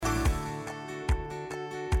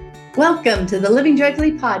Welcome to the Living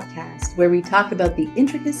Joyfully podcast, where we talk about the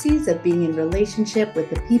intricacies of being in relationship with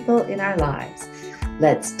the people in our lives.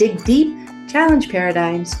 Let's dig deep, challenge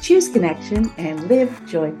paradigms, choose connection, and live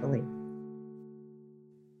joyfully.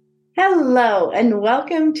 Hello, and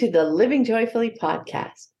welcome to the Living Joyfully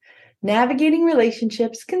podcast. Navigating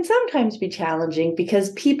relationships can sometimes be challenging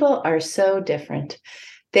because people are so different.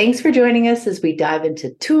 Thanks for joining us as we dive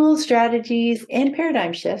into tools, strategies, and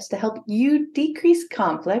paradigm shifts to help you decrease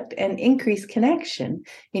conflict and increase connection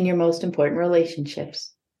in your most important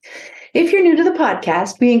relationships. If you're new to the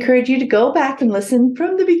podcast, we encourage you to go back and listen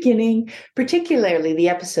from the beginning, particularly the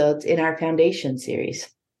episodes in our Foundation series.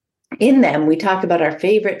 In them, we talk about our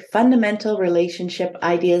favorite fundamental relationship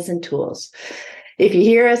ideas and tools. If you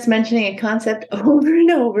hear us mentioning a concept over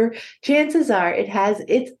and over, chances are it has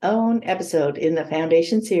its own episode in the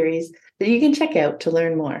Foundation series that you can check out to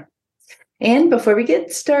learn more. And before we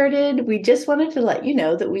get started, we just wanted to let you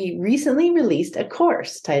know that we recently released a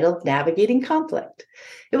course titled Navigating Conflict.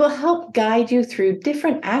 It will help guide you through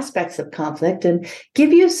different aspects of conflict and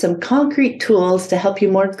give you some concrete tools to help you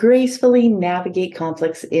more gracefully navigate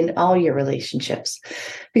conflicts in all your relationships.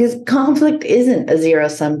 Because conflict isn't a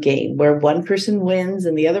zero-sum game where one person wins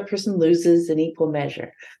and the other person loses in equal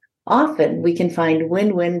measure. Often we can find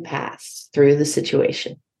win-win paths through the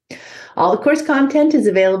situation. All the course content is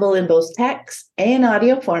available in both text and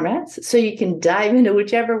audio formats, so you can dive into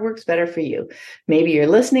whichever works better for you. Maybe you're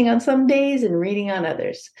listening on some days and reading on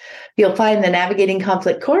others. You'll find the Navigating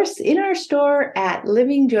Conflict course in our store at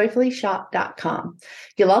livingjoyfullyshop.com.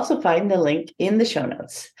 You'll also find the link in the show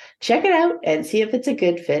notes. Check it out and see if it's a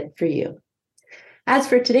good fit for you. As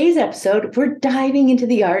for today's episode, we're diving into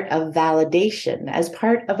the art of validation as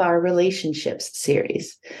part of our relationships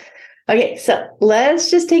series. Okay, so let's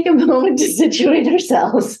just take a moment to situate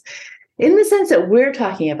ourselves. In the sense that we're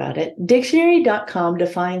talking about it, dictionary.com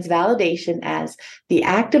defines validation as the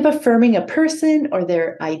act of affirming a person or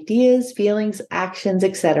their ideas, feelings, actions,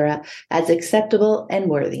 etc., as acceptable and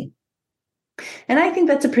worthy. And I think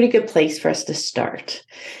that's a pretty good place for us to start.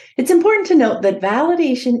 It's important to note that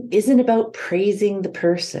validation isn't about praising the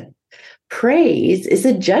person. Praise is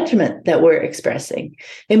a judgment that we're expressing.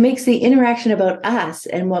 It makes the interaction about us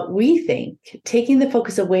and what we think, taking the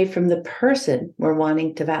focus away from the person we're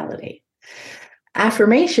wanting to validate.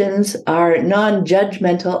 Affirmations are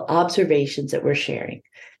non-judgmental observations that we're sharing.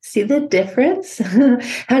 See the difference?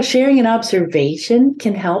 How sharing an observation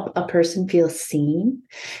can help a person feel seen,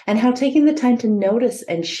 and how taking the time to notice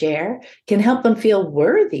and share can help them feel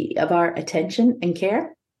worthy of our attention and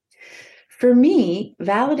care. For me,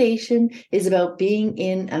 validation is about being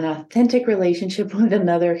in an authentic relationship with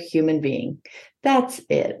another human being. That's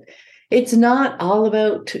it. It's not at all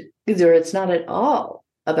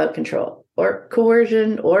about control or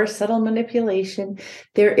coercion or subtle manipulation.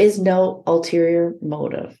 There is no ulterior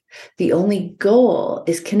motive. The only goal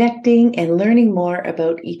is connecting and learning more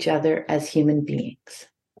about each other as human beings.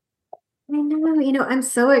 I know, I'm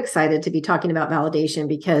so excited to be talking about validation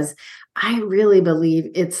because I really believe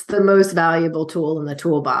it's the most valuable tool in the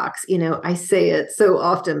toolbox. I say it so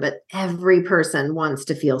often, but every person wants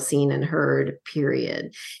to feel seen and heard,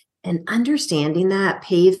 period. And understanding that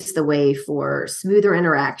paves the way for smoother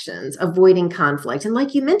interactions, avoiding conflict, and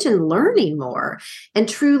like you mentioned, learning more and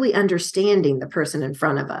truly understanding the person in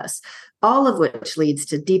front of us, all of which leads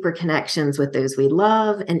to deeper connections with those we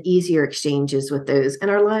love and easier exchanges with those in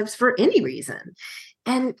our lives for any reason.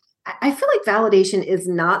 And I feel like validation is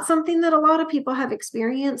not something that a lot of people have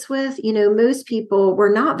experience with. Most people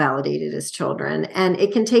were not validated as children, and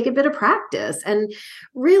it can take a bit of practice. And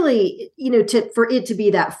really, for it to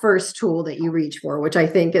be that first tool that you reach for, which I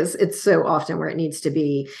think it's so often where it needs to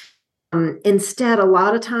be. Instead, a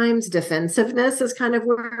lot of times defensiveness is kind of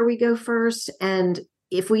where we go first. And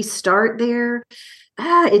if we start there,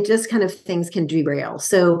 it just kind of things can derail.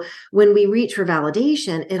 So when we reach for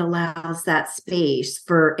validation, it allows that space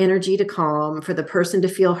for energy to calm, for the person to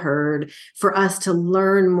feel heard, for us to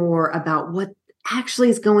learn more about what actually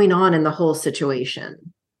is going on in the whole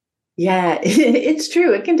situation. Yeah, it's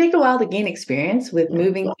true. It can take a while to gain experience with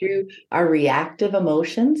moving through our reactive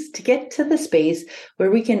emotions to get to the space where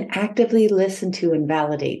we can actively listen to and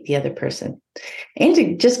validate the other person and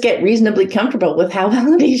to just get reasonably comfortable with how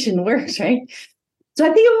validation works, right? So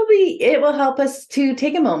I think it will help us to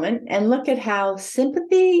take a moment and look at how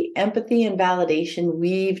sympathy, empathy, and validation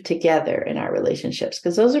weave together in our relationships,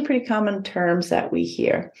 because those are pretty common terms that we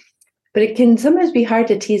hear. But it can sometimes be hard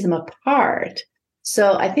to tease them apart.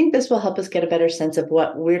 So I think this will help us get a better sense of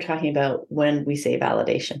what we're talking about when we say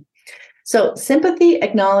validation. So sympathy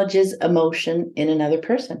acknowledges emotion in another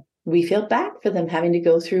person. We feel bad for them having to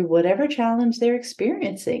go through whatever challenge they're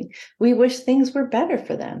experiencing. We wish things were better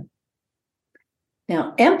for them.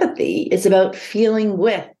 Now, empathy is about feeling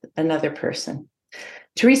with another person.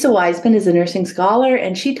 Teresa Wiseman is a nursing scholar,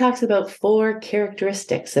 and she talks about 4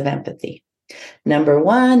 characteristics of empathy. Number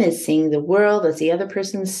 1 is seeing the world as the other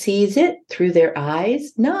person sees it through their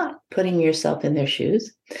eyes, not putting yourself in their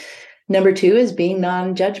shoes. Number 2 is being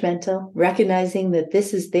non-judgmental, recognizing that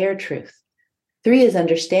this is their truth. 3 is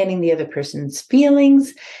understanding the other person's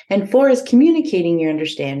feelings, and 4 is communicating your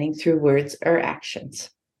understanding through words or actions.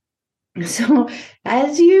 So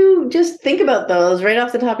as you just think about those right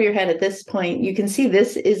off the top of your head at this point, you can see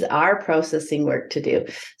this is our processing work to do.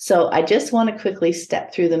 So I just want to quickly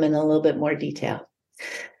step through them in a little bit more detail.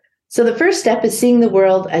 So the first step is seeing the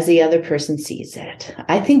world as the other person sees it.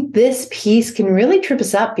 I think this piece can really trip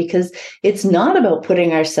us up because it's not about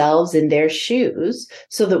putting ourselves in their shoes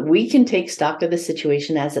so that we can take stock of the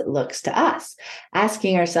situation as it looks to us,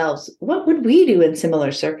 asking ourselves, what would we do in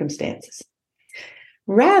similar circumstances?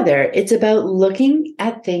 Rather, it's about looking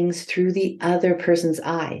at things through the other person's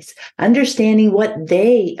eyes, understanding what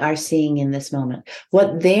they are seeing in this moment,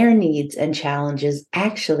 what their needs and challenges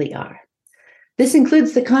actually are. This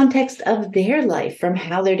includes the context of their life, from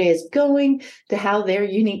how their day is going to how their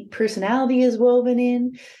unique personality is woven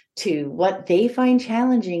in, to what they find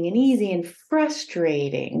challenging and easy and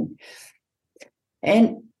frustrating.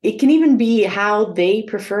 And it can even be how they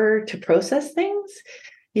prefer to process things.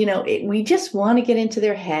 We just want to get into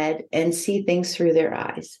their head and see things through their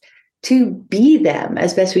eyes, to be them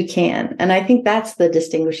as best we can. And I think that's the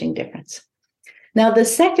distinguishing difference. Now, the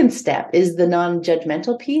second step is the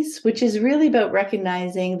non-judgmental piece, which is really about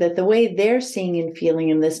recognizing that the way they're seeing and feeling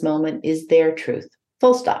in this moment is their truth.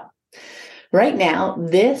 Full stop. Right now,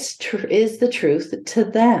 this is the truth to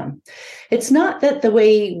them. It's not that the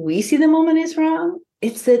way we see the moment is wrong.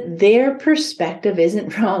 It's that their perspective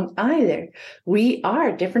isn't wrong either. We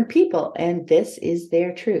are different people, and this is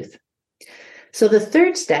their truth. So the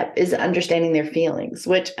third step is understanding their feelings,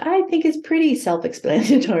 which I think is pretty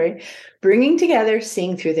self-explanatory. Bringing together,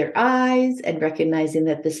 seeing through their eyes, and recognizing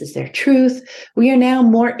that this is their truth, we are now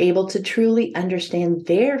more able to truly understand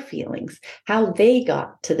their feelings, how they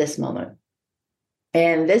got to this moment.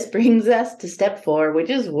 And this brings us to step 4, which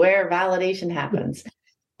is where validation happens.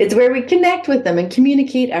 It's where we connect with them and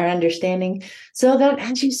communicate our understanding so that,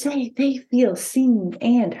 as you say, they feel seen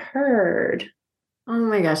and heard. Oh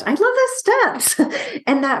my gosh, I love those steps.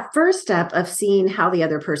 And that first step of seeing how the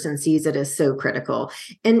other person sees it is so critical.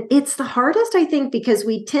 And it's the hardest, I think, because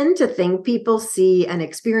we tend to think people see and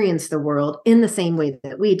experience the world in the same way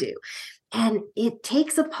that we do. And it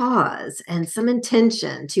takes a pause and some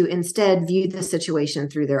intention to instead view the situation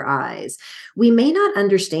through their eyes. We may not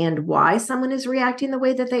understand why someone is reacting the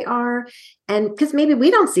way that they are, and because maybe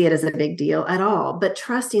we don't see it as a big deal at all, but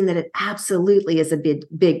trusting that it absolutely is a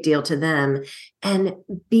big deal to them, and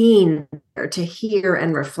being there to hear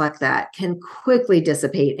and reflect that can quickly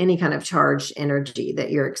dissipate any kind of charged energy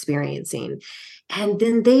that you're experiencing. And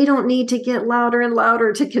then they don't need to get louder and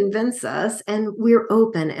louder to convince us, and we're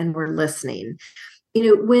open and we're listening.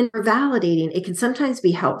 When we're validating, it can sometimes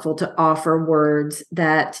be helpful to offer words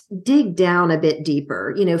that dig down a bit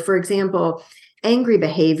deeper. For example, angry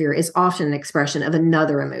behavior is often an expression of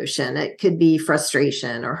another emotion. It could be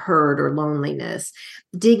frustration or hurt or loneliness.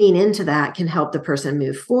 Digging into that can help the person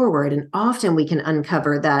move forward. And often we can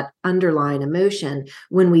uncover that underlying emotion.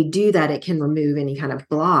 When we do that, it can remove any kind of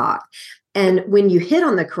block. And when you hit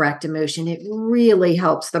on the correct emotion, it really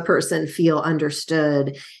helps the person feel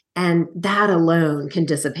understood. And that alone can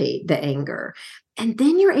dissipate the anger. And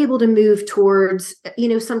then you're able to move towards,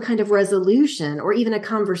 some kind of resolution or even a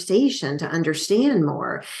conversation to understand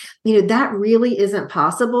more. That really isn't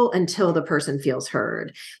possible until the person feels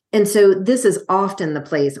heard. And so this is often the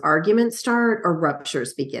place arguments start or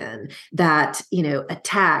ruptures begin. That,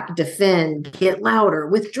 attack, defend, get louder,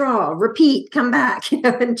 withdraw, repeat, come back,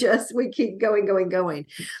 and just we keep going.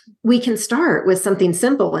 We can start with something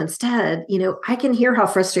simple instead. I can hear how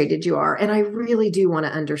frustrated you are, and I really do want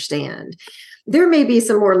to understand. There may be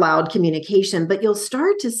some more loud communication, but you'll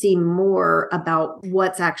start to see more about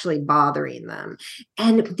what's actually bothering them.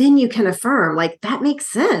 And then you can affirm, that makes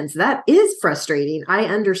sense. That is frustrating. I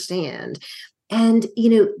understand. And,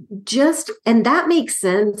 and that makes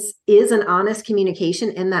sense is an honest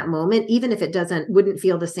communication in that moment, even if it wouldn't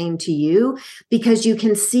feel the same to you, because you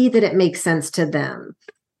can see that it makes sense to them.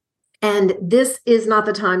 And this is not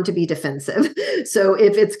the time to be defensive. So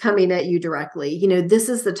if it's coming at you directly, this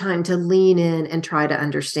is the time to lean in and try to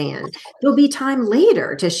understand. There'll be time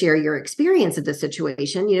later to share your experience of the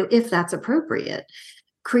situation, if that's appropriate.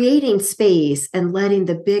 creating space and letting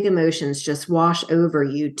the big emotions just wash over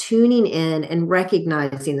you, tuning in and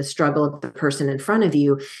recognizing the struggle of the person in front of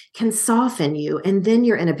you can soften you. And then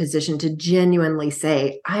you're in a position to genuinely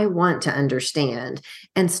say, I want to understand,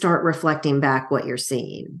 and start reflecting back what you're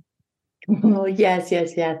seeing. Oh, yes,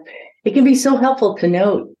 yes, yes. It can be so helpful to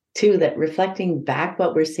note too that reflecting back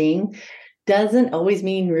what we're seeing doesn't always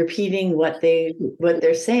mean repeating what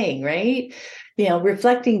they're saying, right?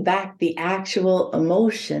 Reflecting back the actual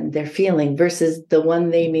emotion they're feeling versus the one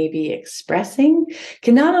they may be expressing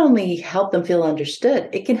can not only help them feel understood,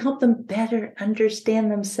 it can help them better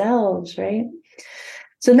understand themselves, right?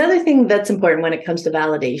 So another thing that's important when it comes to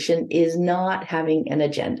validation is not having an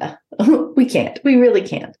agenda. We really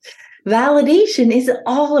can't. Validation is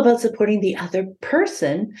all about supporting the other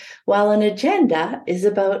person, while an agenda is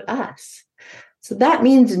about us. So that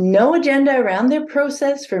means no agenda around their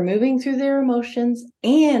process for moving through their emotions,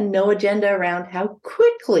 and no agenda around how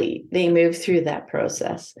quickly they move through that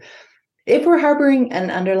process. If we're harboring an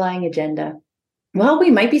underlying agenda, well, we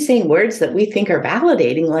might be saying words that we think are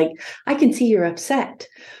validating, like, I can see you're upset.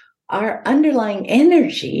 Our underlying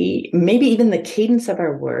energy, maybe even the cadence of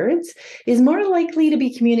our words, is more likely to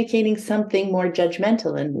be communicating something more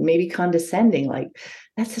judgmental and maybe condescending, like,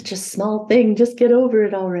 that's such a small thing, just get over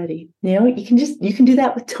it already. You can do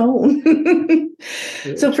that with tone.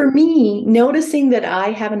 So for me, noticing that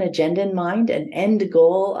I have an agenda in mind, an end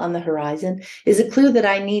goal on the horizon, is a clue that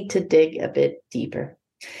I need to dig a bit deeper.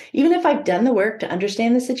 Even if I've done the work to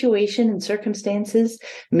understand the situation and circumstances,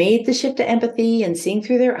 made the shift to empathy and seeing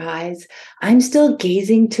through their eyes, I'm still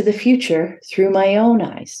gazing to the future through my own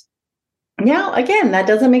eyes. Now, again, that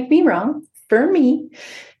doesn't make me wrong. For me,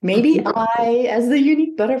 maybe I, as the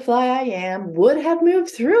unique butterfly I am, would have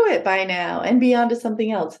moved through it by now and be on to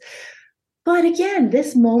something else. But again,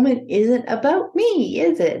 this moment isn't about me,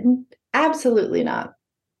 is it? Absolutely not.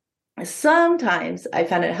 Sometimes I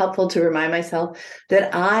find it helpful to remind myself that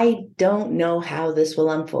I don't know how this will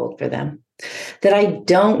unfold for them, that I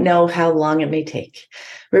don't know how long it may take.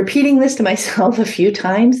 Repeating this to myself a few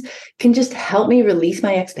times can just help me release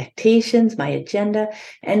my expectations, my agenda,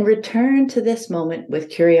 and return to this moment with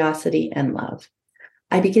curiosity and love.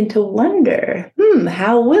 I begin to wonder,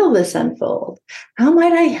 how will this unfold? How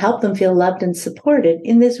might I help them feel loved and supported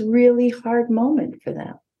in this really hard moment for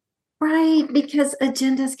them? Right, because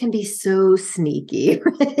agendas can be so sneaky,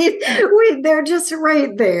 right? They're just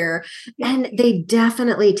right there. And they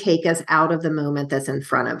definitely take us out of the moment that's in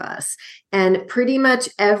front of us. And pretty much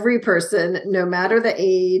every person, no matter the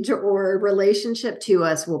age or relationship to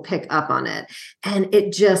us, will pick up on it. And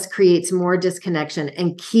it just creates more disconnection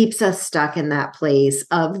and keeps us stuck in that place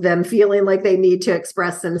of them feeling like they need to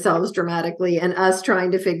express themselves dramatically and us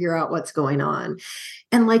trying to figure out what's going on.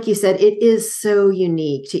 And like you said, it is so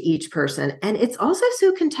unique to each person. And it's also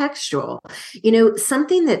so contextual.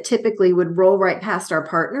 Something that typically would roll right past our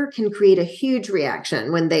partner can create a huge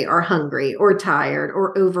reaction when they are hungry or tired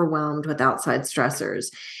or overwhelmed with outside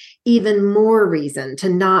stressors. Even more reason to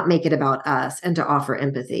not make it about us and to offer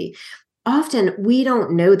empathy. Often we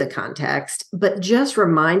don't know the context, but just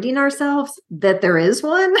reminding ourselves that there is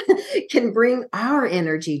one can bring our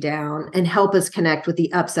energy down and help us connect with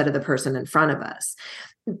the upset of the person in front of us.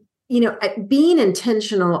 Being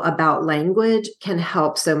intentional about language can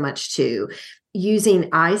help so much too. Using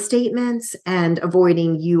I statements and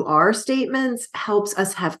avoiding you are statements helps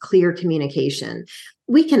us have clear communication.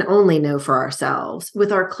 We can only know for ourselves.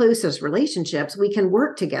 With our closest relationships, we can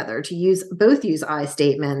work together to use I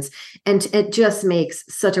statements, and it just makes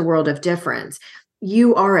such a world of difference.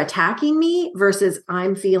 You are attacking me versus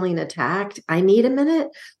I'm feeling attacked. I need a minute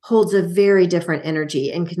holds a very different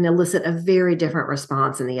energy and can elicit a very different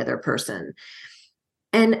response in the other person.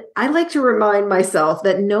 And I like to remind myself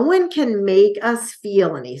that no one can make us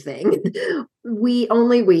feel anything. We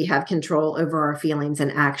have control over our feelings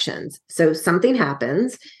and actions. So something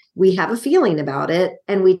happens, we have a feeling about it,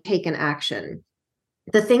 and we take an action.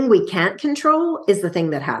 The thing we can't control is the thing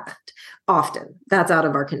that happened. Often that's out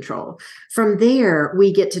of our control. From there,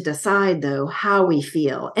 we get to decide, though, how we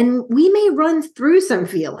feel. And we may run through some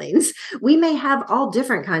feelings. We may have all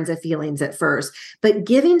different kinds of feelings at first, but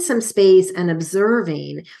giving some space and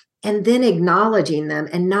observing and then acknowledging them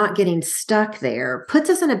and not getting stuck there puts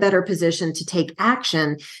us in a better position to take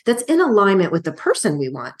action that's in alignment with the person we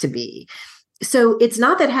want to be. So it's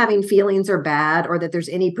not that having feelings are bad or that there's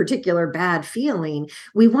any particular bad feeling.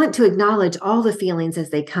 We want to acknowledge all the feelings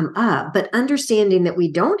as they come up, but understanding that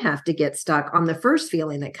we don't have to get stuck on the first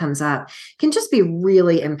feeling that comes up can just be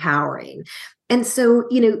really empowering. And so,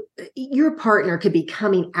 your partner could be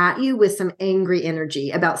coming at you with some angry energy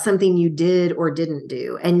about something you did or didn't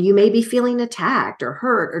do. And you may be feeling attacked or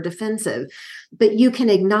hurt or defensive, but you can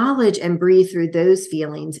acknowledge and breathe through those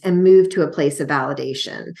feelings and move to a place of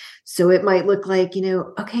validation. So it might look like,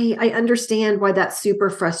 okay, I understand why that's super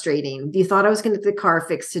frustrating. You thought I was going to get the car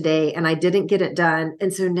fixed today and I didn't get it done.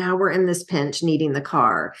 And so now we're in this pinch needing the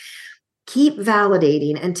car. Keep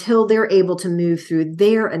validating until they're able to move through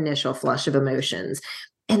their initial flush of emotions.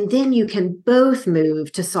 And then you can both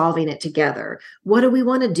move to solving it together. What do we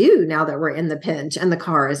want to do now that we're in the pinch and the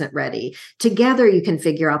car isn't ready? Together, you can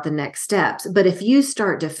figure out the next steps. But if you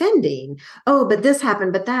start defending, oh, but this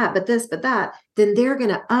happened, but that, but this, but that, then they're going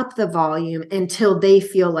to up the volume until they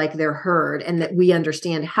feel like they're heard and that we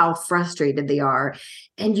understand how frustrated they are.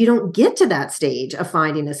 And you don't get to that stage of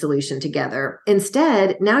finding a solution together.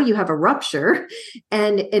 Instead, now you have a rupture.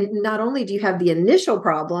 And not only do you have the initial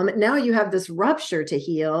problem, now you have this rupture to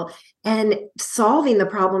heal, and solving the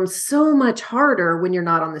problem so much harder when you're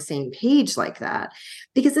not on the same page like that.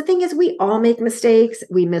 Because the thing is, we all make mistakes.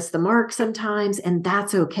 We miss the mark sometimes, and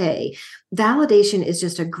that's okay. Validation is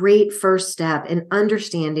just a great first step in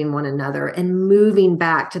understanding one another and moving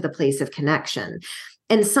back to the place of connection.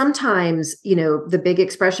 And sometimes, the big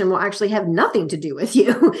expression will actually have nothing to do with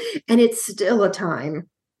you, and it's still a time.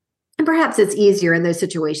 And perhaps it's easier in those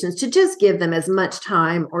situations to just give them as much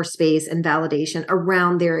time or space and validation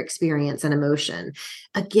around their experience and emotion.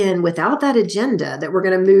 Again, without that agenda that we're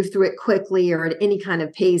going to move through it quickly or at any kind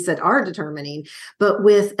of pace that are determining, but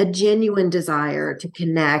with a genuine desire to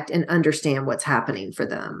connect and understand what's happening for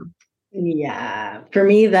them. Yeah, for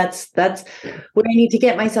me, that's what I need to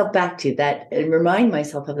get myself back to, that and remind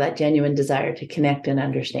myself of that genuine desire to connect and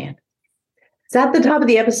understand. So at the top of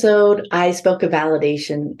the episode, I spoke of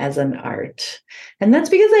validation as an art. And that's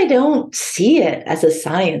because I don't see it as a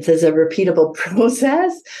science, as a repeatable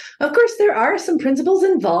process. Of course, there are some principles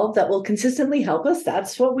involved that will consistently help us.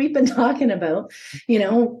 That's what we've been talking about,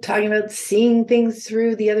 talking about seeing things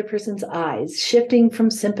through the other person's eyes, shifting from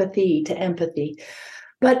sympathy to empathy.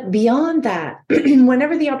 But beyond that,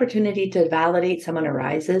 whenever the opportunity to validate someone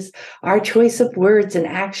arises, our choice of words and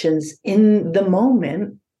actions in the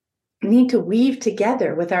moment need to weave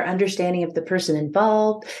together with our understanding of the person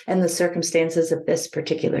involved and the circumstances of this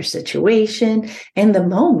particular situation and the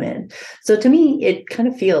moment. So to me, it kind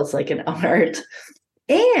of feels like an art.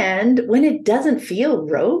 And when it doesn't feel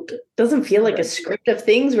rote, doesn't feel like a script of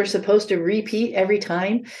things we're supposed to repeat every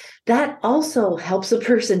time, that also helps a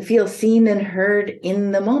person feel seen and heard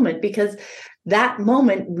in the moment, because that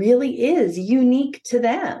moment really is unique to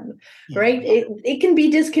them, right? It can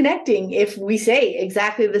be disconnecting if we say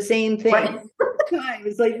exactly the same thing. Right.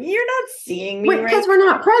 It's like, you're not seeing me, right? Because we're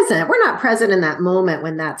not present. We're not present in that moment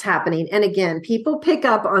when that's happening. And again, people pick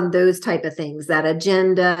up on those type of things, that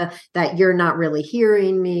agenda, that you're not really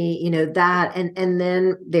hearing me, that. And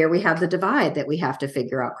then there we have the divide that we have to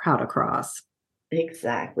figure out how to cross.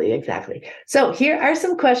 Exactly. So here are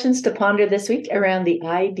some questions to ponder this week around the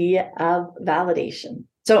idea of validation.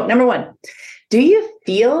 So number one, do you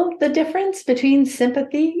feel the difference between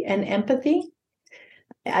sympathy and empathy?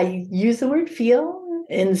 I use the word feel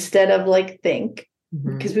instead of think,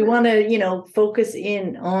 because we want to, focus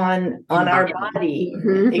in on our body,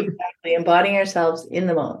 exactly, embodying ourselves in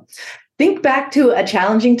the moment. Think back to a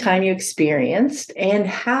challenging time you experienced and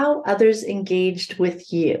how others engaged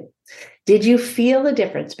with you. Did you feel the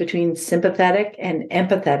difference between sympathetic and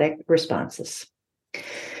empathetic responses?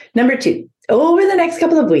 Number two, over the next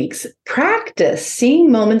couple of weeks, practice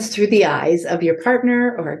seeing moments through the eyes of your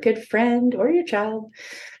partner or a good friend or your child,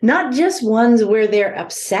 not just ones where they're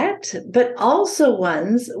upset, but also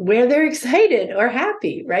ones where they're excited or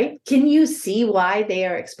happy, right? Can you see why they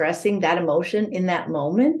are expressing that emotion in that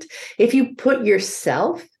moment? If you put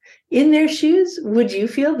yourself in their shoes, would you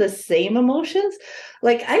feel the same emotions?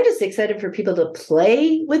 I'm just excited for people to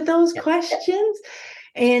play with those questions,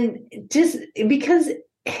 and just because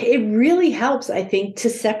it really helps, I think, to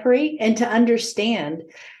separate and to understand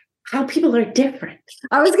how people are different.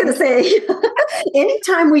 I was going to say,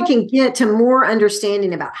 anytime we can get to more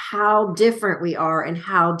understanding about how different we are and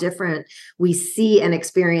how different we see and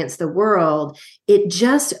experience the world, it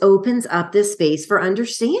just opens up this space for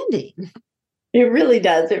understanding. It really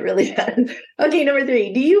does. Okay, number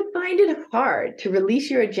three, do you find it hard to release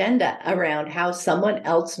your agenda around how someone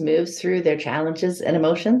else moves through their challenges and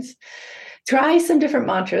emotions? Try some different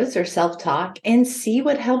mantras or self-talk and see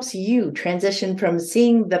what helps you transition from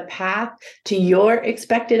seeing the path to your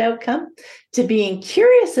expected outcome to being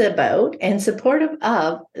curious about and supportive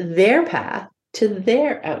of their path to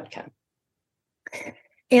their outcome.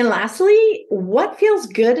 And lastly, what feels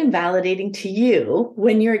good and validating to you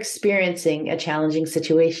when you're experiencing a challenging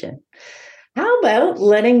situation? How about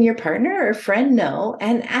letting your partner or friend know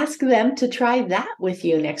and ask them to try that with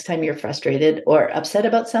you next time you're frustrated or upset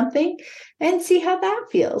about something and see how that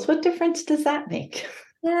feels? What difference does that make?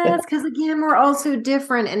 Yes, because again, we're all so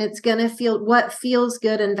different, and it's going to feel what feels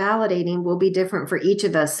good and validating will be different for each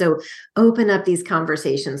of us. So open up these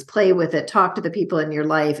conversations, play with it, talk to the people in your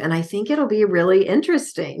life, and I think it'll be really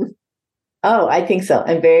interesting. Oh, I think so.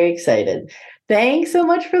 I'm very excited. Thanks so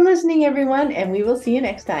much for listening, everyone, and we will see you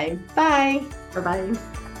next time. Bye. Bye-bye.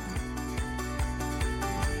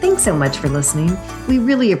 Thanks so much for listening. We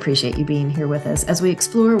really appreciate you being here with us as we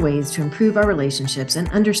explore ways to improve our relationships and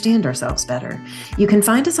understand ourselves better. You can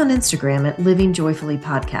find us on Instagram at Living Joyfully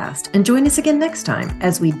Podcast, and join us again next time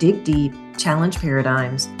as we dig deep, challenge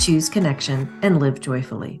paradigms, choose connection, and live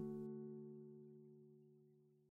joyfully.